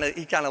 He kind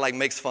of like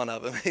makes fun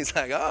of him. He's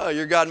like, oh,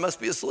 your God must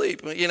be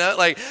asleep. You know,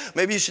 like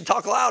maybe you should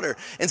talk louder.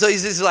 And so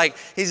he's just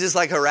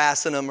like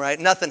harassing them, right?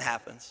 Nothing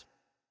happens.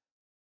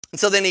 And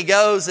so then he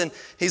goes and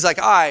he's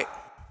like, all right,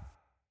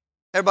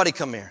 everybody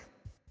come here.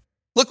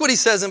 Look what he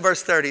says in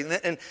verse 30.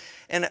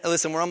 And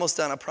listen, we're almost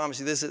done. I promise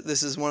you, this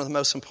is one of the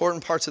most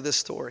important parts of this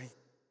story.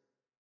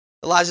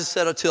 Elijah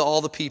said to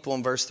all the people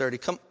in verse 30,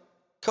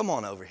 come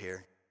on over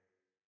here.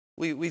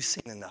 We've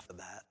seen enough of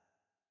that.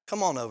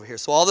 Come on over here.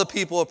 So all the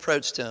people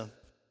approached him.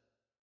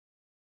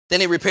 Then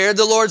he repaired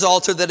the Lord's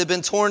altar that had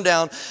been torn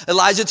down.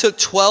 Elijah took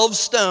 12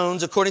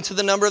 stones, according to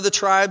the number of the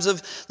tribes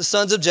of the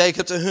sons of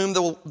Jacob, to whom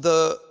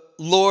the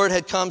Lord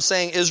had come,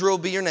 saying, Israel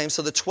be your name.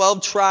 So the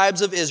 12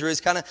 tribes of Israel,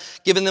 he's kind of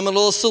giving them a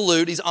little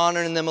salute. He's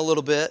honoring them a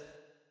little bit.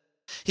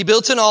 He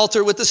built an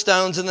altar with the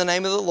stones in the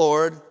name of the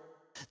Lord.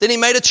 Then he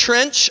made a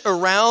trench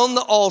around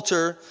the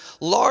altar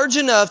large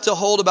enough to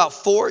hold about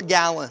 4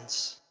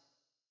 gallons.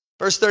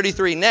 Verse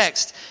 33,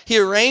 next, he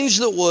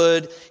arranged the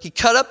wood. He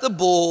cut up the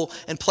bull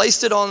and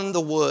placed it on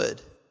the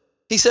wood.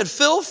 He said,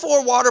 fill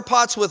 4 water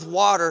pots with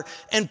water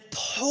and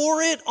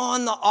pour it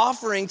on the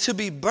offering to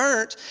be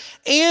burnt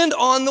and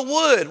on the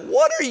wood.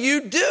 What are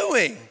you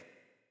doing?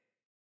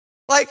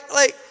 Like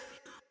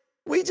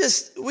we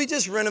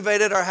just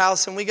renovated our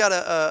house and we got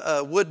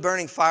a wood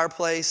burning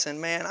fireplace,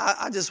 and man,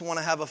 I just want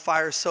to have a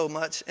fire so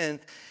much, and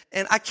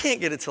I can't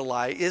get it to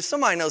light. If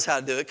somebody knows how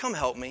to do it, come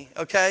help me,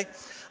 okay?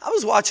 I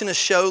was watching a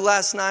show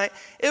last night.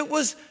 It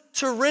was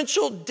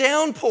torrential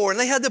downpour, and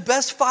they had the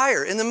best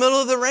fire in the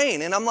middle of the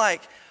rain, and I'm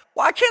like,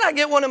 why can't I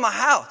get one in my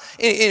house?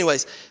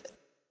 Anyways,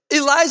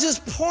 Elijah's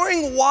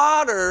pouring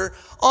water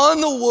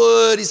on the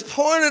wood. He's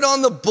pouring it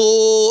on the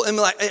bull. And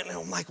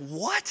I'm like,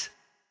 what?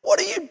 What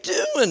are you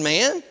doing,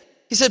 man?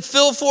 He said,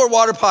 fill 4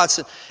 water pots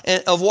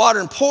of water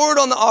and pour it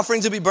on the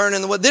offering to be burned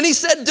in the wood. Then he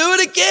said, do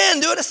it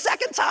again. Do it a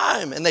second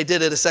time. And they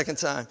did it a second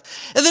time.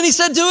 And then he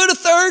said, do it a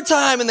third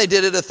time. And they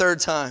did it a third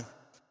time.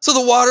 So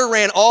the water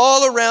ran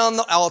all around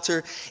the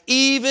altar,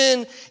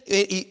 even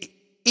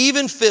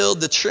filled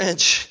the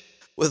trench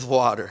with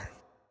water.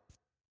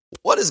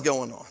 What is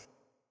going on?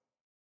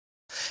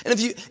 And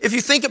if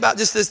you think about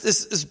just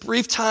this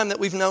brief time that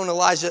we've known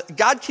Elijah,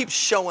 God keeps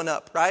showing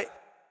up, right?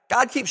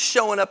 God keeps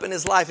showing up in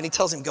his life, and he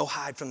tells him, go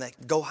hide from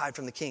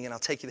the king, and I'll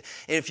take you there.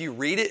 And if you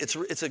read it,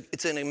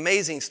 it's an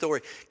amazing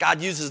story.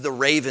 God uses the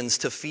ravens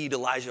to feed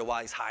Elijah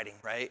while he's hiding,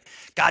 right?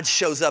 God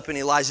shows up in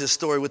Elijah's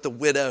story with the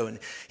widow, and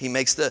he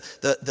makes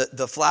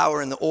the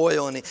flour and the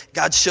oil, and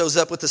God shows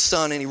up with the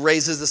son, and he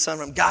raises the son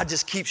from him. God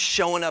just keeps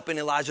showing up in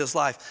Elijah's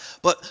life.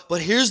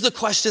 But here's the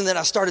question that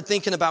I started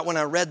thinking about when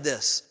I read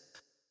this.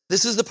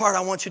 This is the part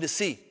I want you to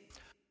see.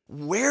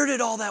 Where did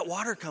all that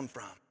water come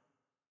from?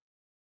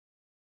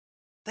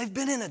 They've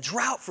been in a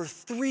drought for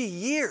 3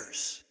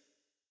 years.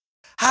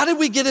 How did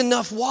we get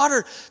enough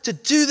water to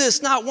do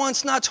this not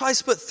once, not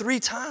twice, but 3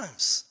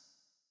 times?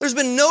 There's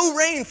been no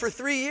rain for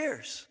 3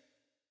 years.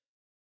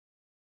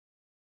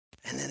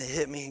 And then it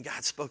hit me, and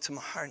God spoke to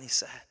my heart, and he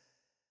said,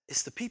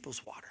 it's the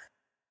people's water.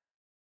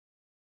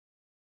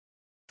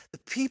 The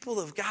people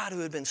of God who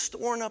had been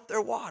storing up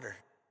their water.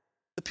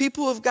 The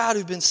people of God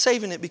who'd been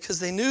saving it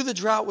because they knew the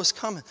drought was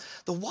coming.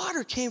 The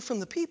water came from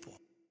the people.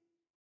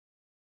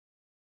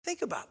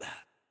 Think about that.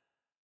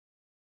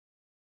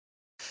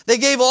 They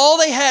gave all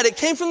they had. It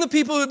came from the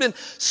people who had been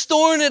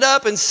storing it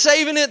up and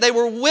saving it. They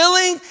were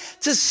willing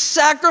to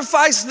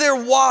sacrifice their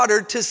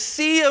water to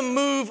see a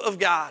move of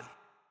God.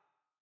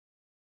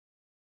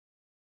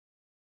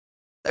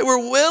 They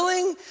were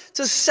willing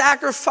to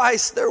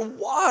sacrifice their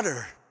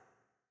water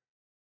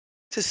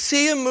to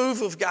see a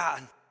move of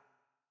God.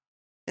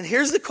 And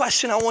here's the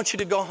question I want you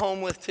to go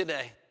home with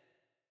today.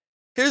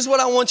 Here's what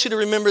I want you to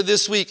remember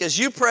this week. As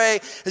you pray,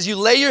 as you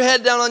lay your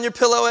head down on your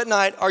pillow at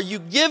night, are you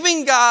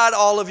giving God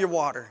all of your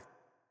water?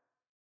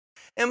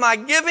 Am I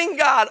giving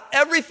God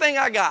everything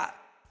I got?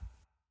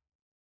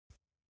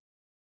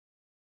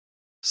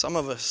 Some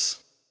of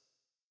us,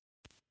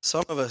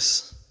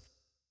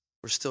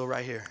 we're still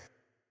right here.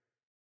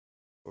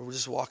 We're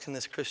just walking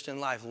this Christian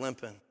life,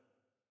 limping,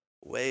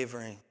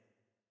 wavering.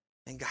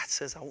 And God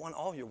says, I want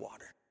all your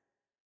water.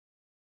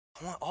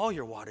 I want all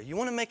your water. You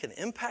want to make an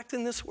impact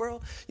in this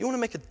world? You want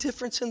to make a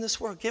difference in this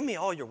world? Give me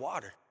all your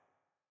water.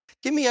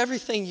 Give me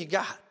everything you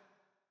got.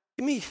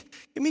 Give me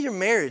your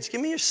marriage.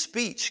 Give me your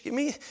speech. Give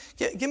me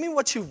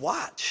what you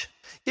watch.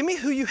 Give me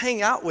who you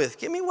hang out with.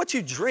 Give me what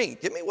you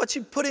drink. Give me what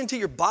you put into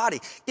your body.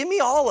 Give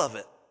me all of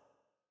it.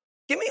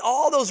 Give me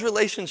all those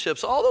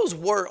relationships, all those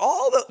work,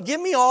 give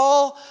me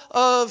all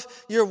of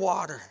your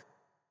water.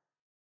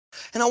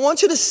 And I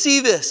want you to see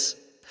this.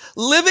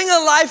 Living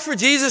a life for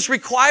Jesus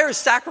requires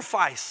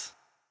sacrifice.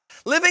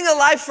 Living a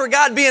life for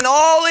God, being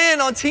all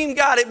in on Team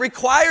God, it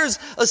requires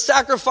a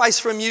sacrifice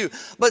from you.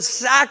 But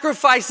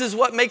sacrifice is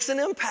what makes an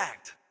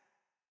impact.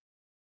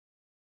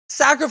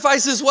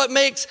 Sacrifice is what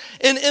makes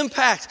an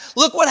impact.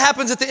 Look what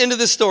happens at the end of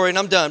this story, and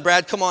I'm done.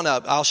 Brad, come on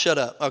up. I'll shut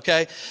up,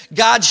 okay?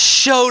 God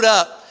showed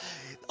up.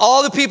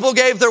 All the people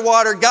gave their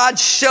water. God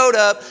showed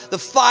up. The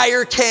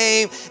fire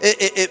came.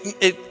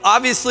 It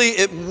obviously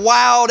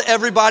wowed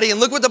everybody. And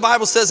look what the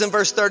Bible says in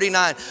verse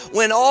 39.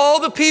 When all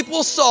the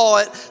people saw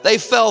it, they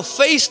fell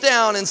face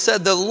down and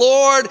said, the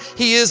Lord,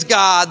 He is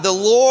God. The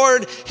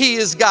Lord, He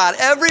is God.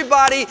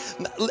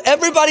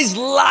 Everybody's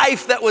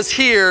life that was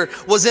here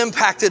was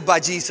impacted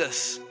by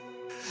Jesus.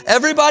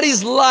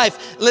 Everybody's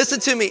life, listen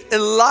to me,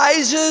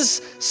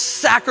 Elijah's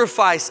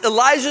sacrifice,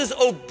 Elijah's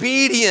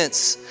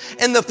obedience,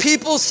 and the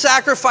people's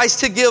sacrifice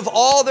to give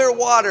all their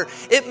water,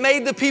 it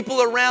made the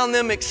people around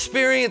them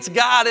experience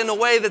God in a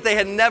way that they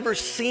had never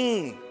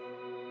seen.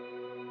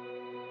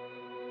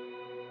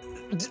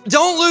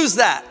 Don't lose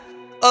that.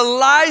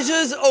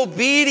 Elijah's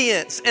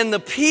obedience and the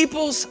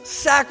people's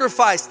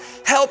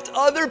sacrifice helped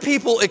other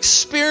people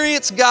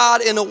experience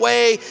God in a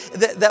way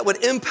that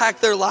would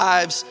impact their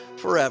lives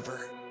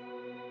forever.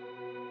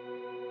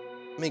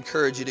 Let me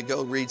encourage you to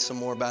go read some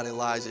more about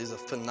Elijah. He's a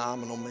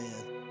phenomenal man.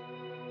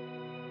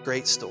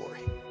 Great story.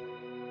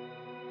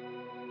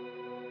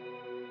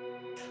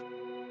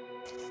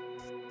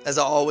 As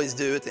I always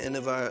do at the end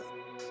of our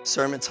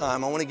sermon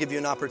time, I want to give you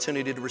an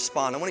opportunity to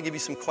respond. I want to give you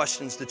some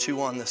questions to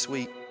chew on this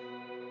week.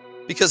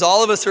 Because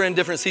all of us are in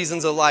different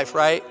seasons of life,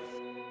 right?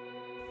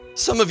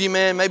 Some of you,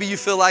 man, maybe you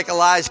feel like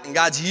Elijah and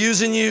God's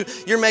using you.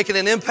 You're making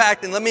an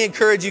impact. And let me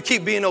encourage you,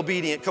 keep being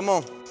obedient. Come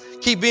on.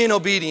 Keep being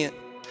obedient.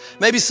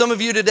 Maybe some of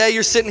you today,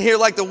 you're sitting here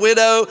like the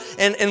widow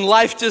and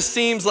life just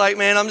seems like,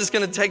 man, I'm just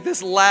going to take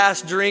this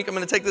last drink. I'm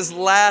going to take this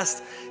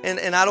last,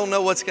 and I don't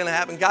know what's going to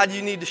happen. God,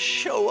 you need to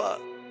show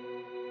up.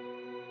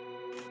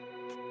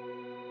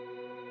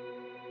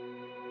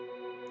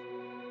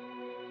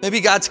 Maybe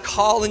God's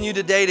calling you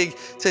today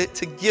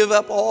to give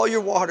up all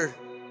your water.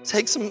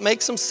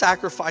 Make some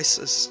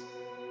sacrifices.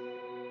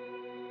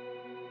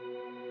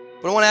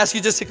 But I want to ask you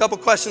just a couple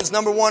questions.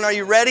 Number one, are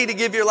you ready to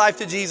give your life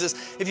to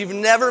Jesus? If you've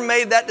never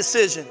made that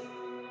decision,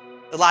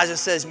 Elijah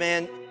says,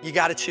 man, you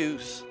got to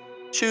choose.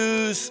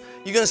 Choose.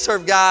 You're going to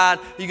serve God.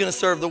 Or you're going to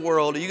serve the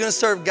world. Are you going to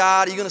serve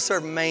God? Or are you going to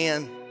serve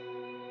man?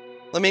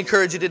 Let me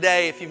encourage you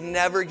today. If you've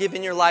never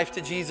given your life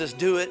to Jesus,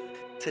 do it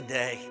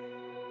today.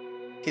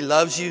 He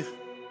loves you.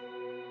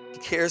 He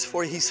cares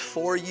for you. He's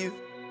for you.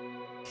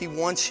 He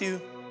wants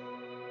you.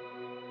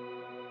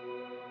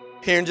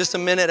 here in just a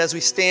minute as we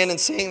stand and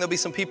sing. There'll be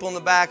some people in the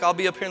back. I'll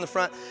be up here in the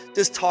front.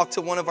 Just talk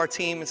to one of our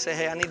team and say,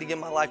 hey, I need to give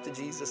my life to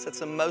Jesus. That's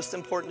the most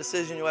important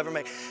decision you'll ever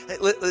make.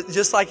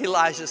 Just like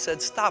Elijah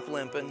said, stop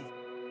limping.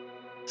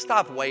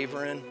 Stop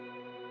wavering.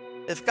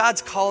 If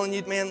God's calling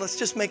you, man, let's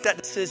just make that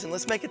decision.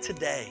 Let's make it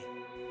today.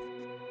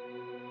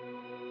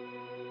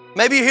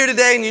 Maybe you're here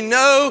today and you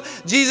know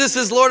Jesus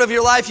is Lord of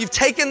your life. You've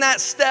taken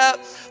that step,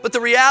 but the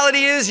reality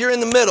is you're in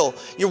the middle.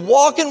 You're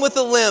walking with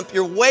a limp.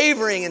 You're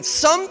wavering, and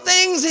some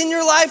things in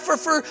your life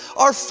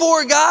are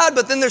for God,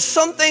 but then there's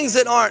some things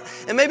that aren't.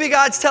 And maybe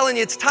God's telling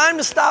you it's time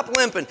to stop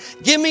limping.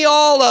 Give me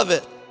all of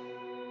it.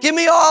 Give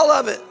me all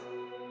of it.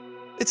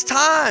 It's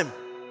time.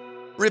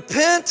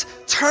 Repent,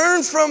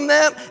 turn from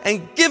them,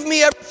 and give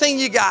me everything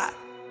you got.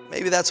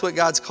 Maybe that's what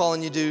God's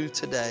calling you to do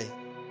today.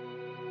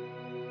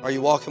 Are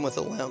you walking with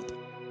a limp?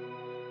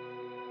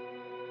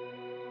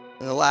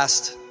 And the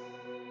last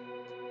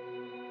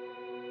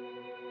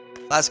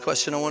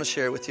question I want to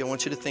share with you, I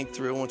want you to think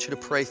through, I want you to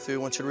pray through, I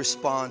want you to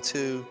respond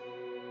to,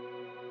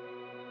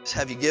 is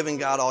have you given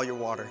God all your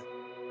water?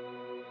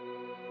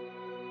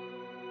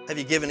 Have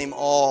you given Him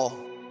all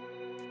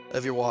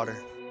of your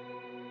water?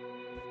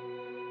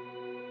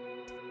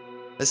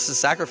 This is a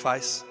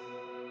sacrifice.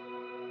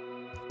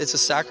 It's a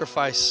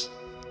sacrifice.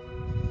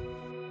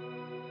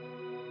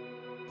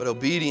 But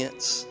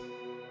obedience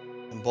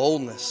and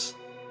boldness,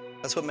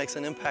 that's what makes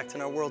an impact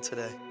in our world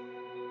today.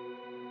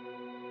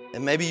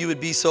 And maybe you would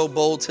be so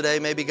bold today.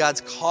 Maybe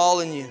God's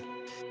calling you.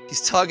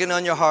 He's tugging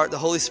on your heart. The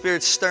Holy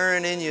Spirit's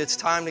stirring in you. It's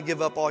time to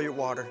give up all your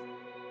water.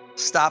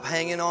 Stop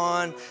hanging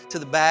on to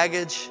the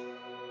baggage.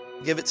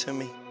 Give it to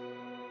me.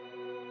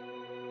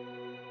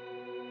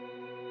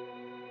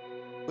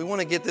 We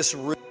want to get this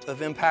root of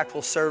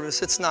impactful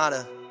service. It's not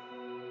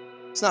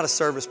a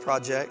service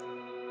project.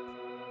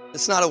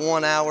 It's not a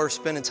 1 hour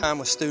spending time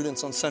with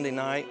students on Sunday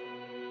night.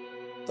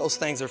 Those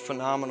things are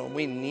phenomenal.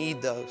 We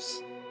need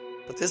those.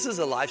 But this is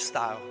a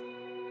lifestyle.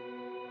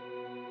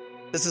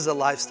 This is a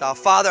lifestyle.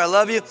 Father, I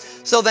love you.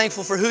 So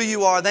thankful for who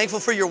you are. Thankful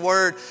for your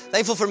word.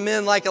 Thankful for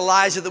men like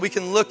Elijah that we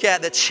can look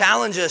at that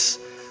challenge us.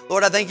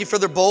 Lord, I thank you for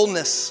their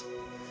boldness.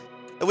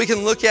 That we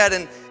can look at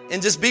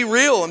and just be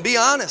real and be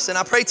honest. And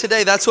I pray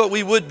today that's what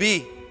we would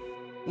be.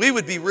 We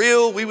would be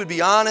real. We would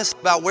be honest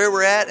about where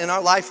we're at in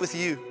our life with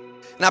you.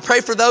 And I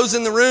pray for those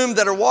in the room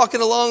that are walking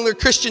along their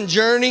Christian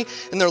journey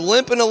and they're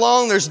limping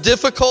along. There's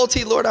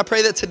difficulty. Lord, I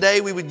pray that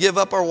today we would give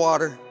up our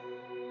water.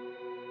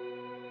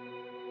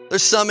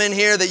 There's some in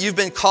here that you've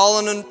been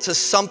calling them to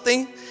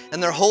something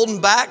and they're holding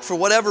back for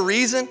whatever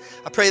reason.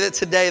 I pray that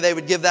today they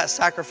would give that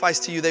sacrifice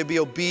to you. They'd be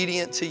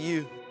obedient to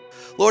you.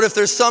 Lord, if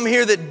there's some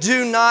here that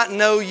do not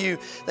know you,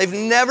 they've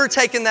never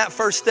taken that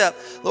first step.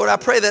 Lord, I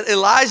pray that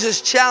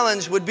Elijah's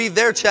challenge would be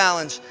their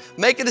challenge.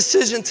 Make a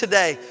decision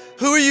today.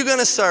 Who are you going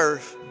to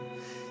serve?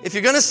 If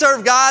you're going to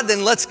serve God,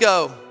 then let's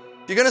go.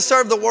 If you're going to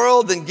serve the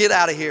world, then get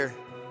out of here.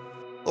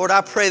 Lord,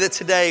 I pray that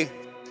today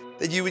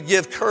that you would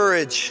give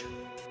courage,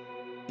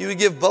 you would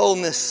give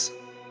boldness,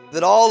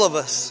 that all of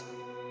us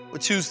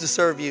would choose to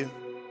serve you.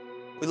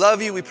 We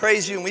love you, we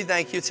praise you, and we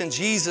thank you. It's in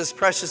Jesus'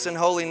 precious and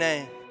holy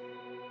name.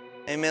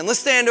 Amen. Let's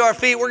stand to our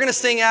feet. We're going to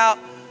sing out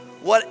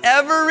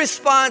whatever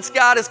response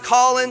God is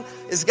calling,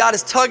 as God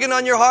is tugging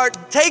on your heart.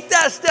 Take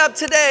that step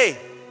today.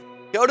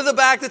 Go to the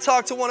back to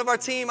talk to one of our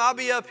team. I'll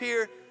be up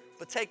here.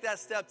 But take that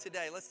step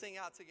today. Let's sing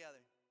out together.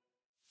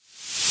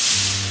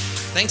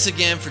 Thanks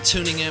again for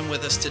tuning in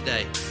with us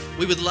today.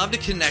 We would love to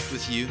connect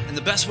with you, and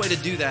the best way to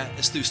do that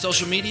is through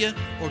social media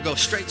or go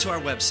straight to our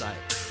website.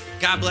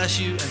 God bless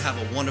you and have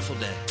a wonderful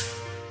day.